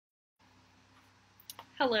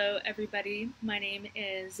Hello everybody, my name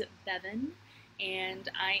is Bevin and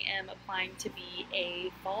I am applying to be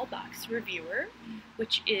a fall box reviewer,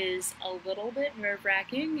 which is a little bit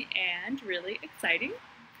nerve-wracking and really exciting.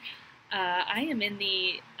 I am in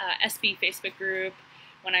the SB Facebook group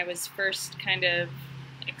when I was first kind of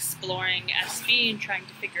exploring SB and trying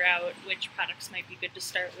to figure out which products might be good to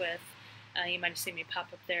start with. You might have seen me pop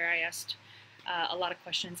up there. I asked a lot of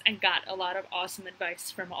questions and got a lot of awesome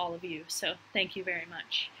advice from all of you, so thank you very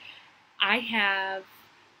much. I have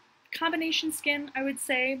combination skin, I would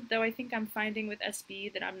say, though I think I'm finding with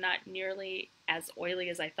SB that I'm not nearly as oily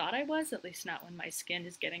as I thought I was, at least not when my skin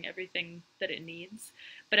is getting everything that it needs.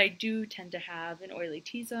 But I do tend to have an oily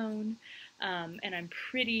T-zone, and I'm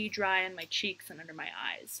pretty dry on my cheeks and under my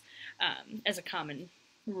eyes, as a common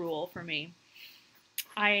rule for me.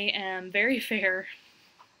 I am very fair,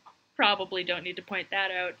 probably don't need to point that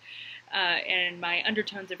out, and my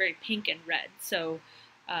undertones are very pink and red, so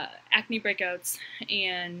acne breakouts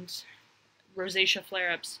and rosacea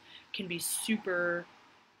flare-ups can be super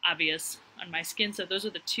obvious on my skin. So those are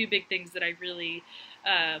the two big things that I really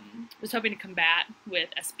was hoping to combat with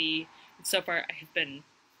SB. And so far I have been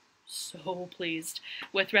so pleased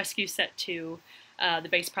with Rescue Set 2, the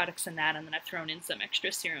base products in that, and then I've thrown in some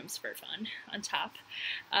extra serums for fun on top.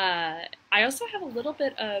 I also have a little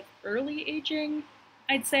bit of early aging,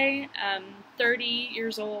 I'd say, 30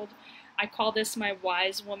 years old. I call this my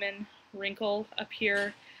wise woman wrinkle up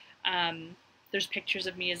here. There's pictures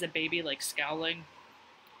of me as a baby, like scowling.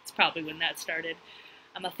 It's probably when that started.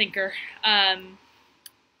 I'm a thinker.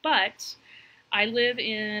 But I live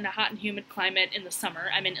in a hot and humid climate in the summer.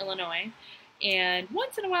 I'm in Illinois. And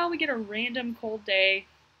once in a while we get a random cold day.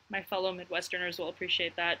 My fellow Midwesterners will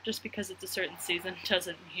appreciate that. Just because it's a certain season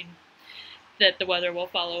doesn't mean that the weather will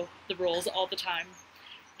follow the rules all the time.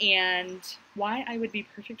 And why I would be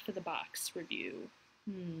perfect for the box review.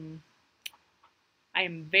 I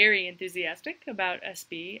am very enthusiastic about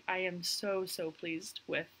SB. I am so pleased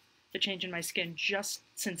with the change in my skin just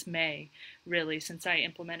since May, really, since I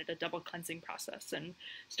implemented a double cleansing process and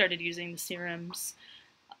started using the serums.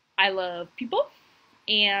 I love people,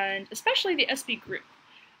 and especially the SB group.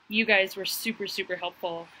 You guys were super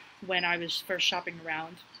helpful when I was first shopping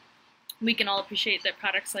around. We can all appreciate that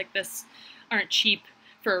products like this aren't cheap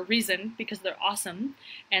for a reason, because they're awesome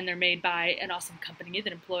and they're made by an awesome company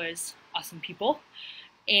that employs awesome people.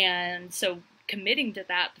 And so committing to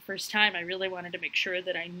that the first time, I really wanted to make sure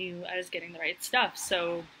that I knew I was getting the right stuff.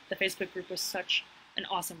 So the Facebook group was such an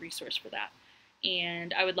awesome resource for that.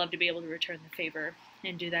 And I would love to be able to return the favor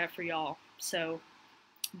and do that for y'all. So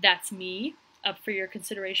that's me, up for your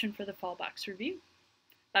consideration for the fall box review.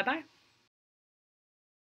 Bye-bye.